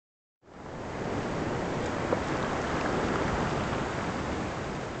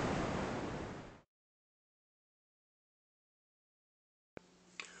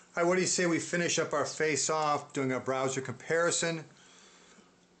Alright, what do you say we finish up our face-off doing our browser comparison?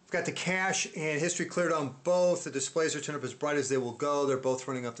 We've got the cache and history cleared on both. The displays are turned up as bright as they will go. They're both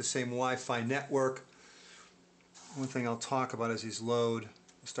running off the same Wi-Fi network. One thing I'll talk about as these load.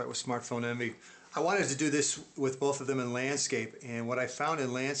 We'll start with Smartphone Envy. I wanted to do this with both of them in landscape, and what I found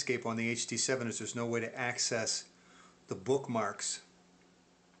in landscape on the HD7 is there's no way to access the bookmarks,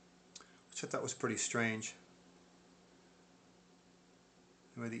 which I thought was pretty strange.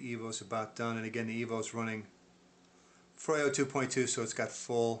 Anyway, the EVO is about done, and again the EVO is running Froyo 2.2, so it's got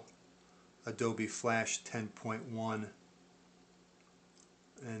full Adobe Flash 10.1,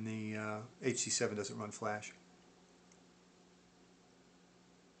 and the HT7 doesn't run Flash.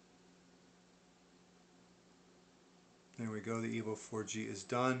 There we go, the EVO 4G is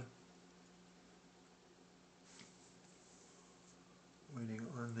done. Waiting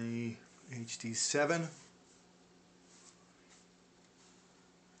on the HD7.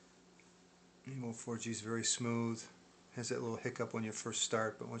 EVO 4G is very smooth. Has that little hiccup when you first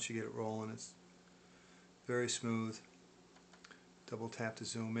start, but once you get it rolling, it's very smooth. Double tap to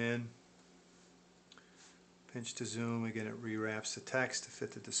zoom in. Pinch to zoom. Again, it rewraps the text to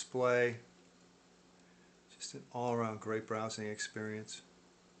fit the display. Just an all-around great browsing experience.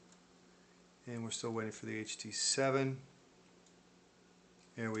 And we're still waiting for the HT7.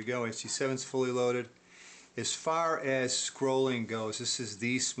 There we go. HT7 is fully loaded. As far as scrolling goes, this is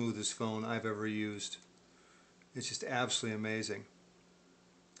the smoothest phone I've ever used. It's just absolutely amazing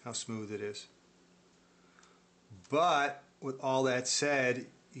how smooth it is. But with all that said,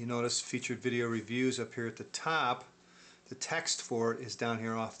 you notice featured video reviews up here at the top. The text for it is down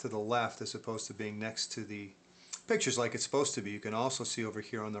here off to the left as opposed to being next to the pictures like it's supposed to be. You can also see over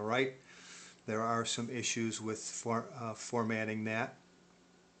here on the right there are some issues with formatting that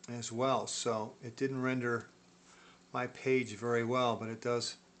as well, so it didn't render my page very well, but it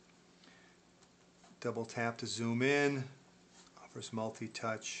does double tap to zoom in, offers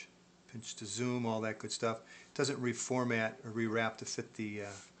multi-touch, pinch to zoom, all that good stuff. It doesn't reformat or rewrap to fit the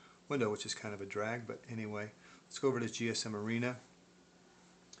window, which is kind of a drag, but anyway, let's go over to GSM Arena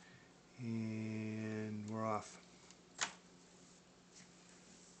and we're off.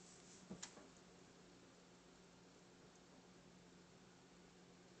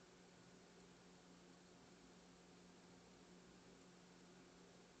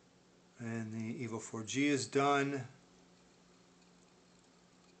 And the EVO 4G is done,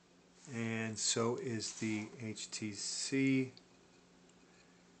 and so is the HTC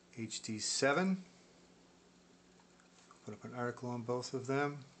HD7. Put up an article on both of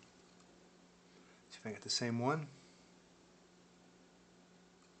them. See if I get the same one.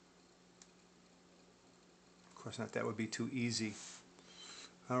 Of course not, that would be too easy.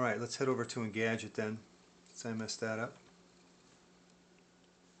 Alright, let's head over to Engadget then, since I messed that up.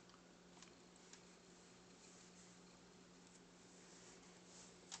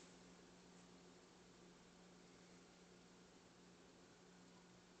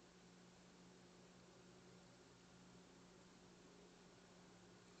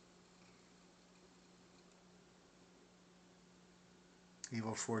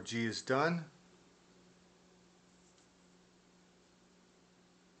 EVO 4G is done.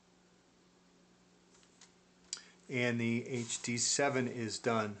 And the HD7 is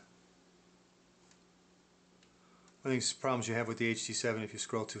done. One of the problems you have with the HD7, if you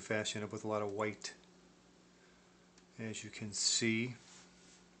scroll too fast, you end up with a lot of white. As you can see,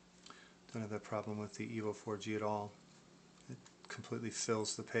 don't have that problem with the EVO 4G at all. It completely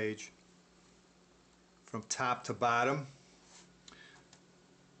fills the page from top to bottom.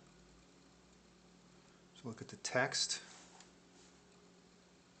 So look at the text.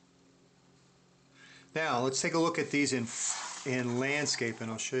 Now let's take a look at these in landscape, and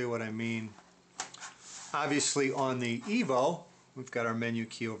I'll show you what I mean. Obviously on the EVO we've got our menu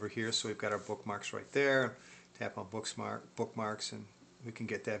key over here, so we've got our bookmarks right there. Tap on bookmarks and we can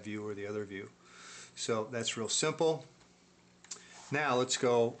get that view or the other view. So that's real simple. Now let's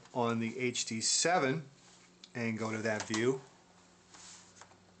go on the HD7 and go to that view.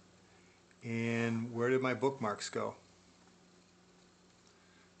 And where did my bookmarks go?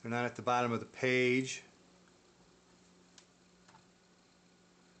 They're not at the bottom of the page.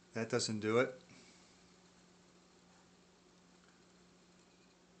 That doesn't do it.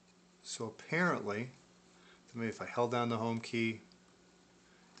 So apparently, maybe if I held down the home key,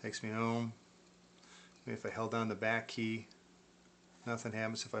 it takes me home. Maybe if I held down the back key, nothing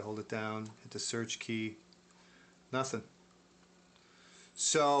happens. If I hold it down, hit the search key, nothing.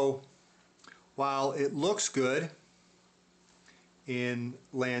 So while it looks good in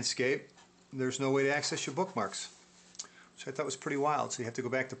landscape, there's no way to access your bookmarks, which I thought was pretty wild. So you have to go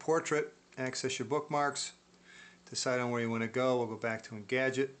back to portrait, access your bookmarks, decide on where you want to go. We'll go back to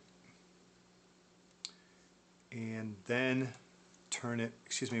Engadget, and then turn it,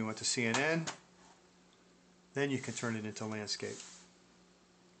 excuse me, we went to CNN. Then you can turn it into landscape.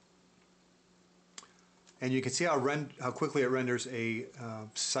 And you can see how quickly it renders a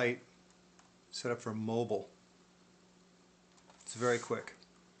site set up for mobile. It's very quick.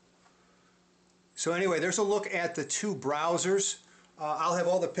 So anyway, there's a look at the two browsers. I'll have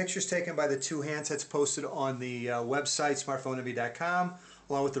all the pictures taken by the two handsets posted on the website, smartphoneenvy.com,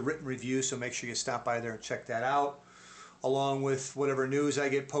 along with the written review, so make sure you stop by there and check that out, along with whatever news I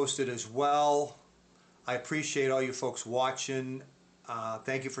get posted as well. I appreciate all you folks watching.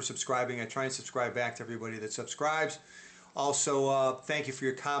 Thank you for subscribing. I try and subscribe back to everybody that subscribes. Also, thank you for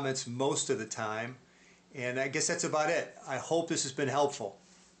your comments most of the time. And I guess that's about it. I hope this has been helpful.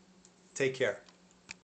 Take care.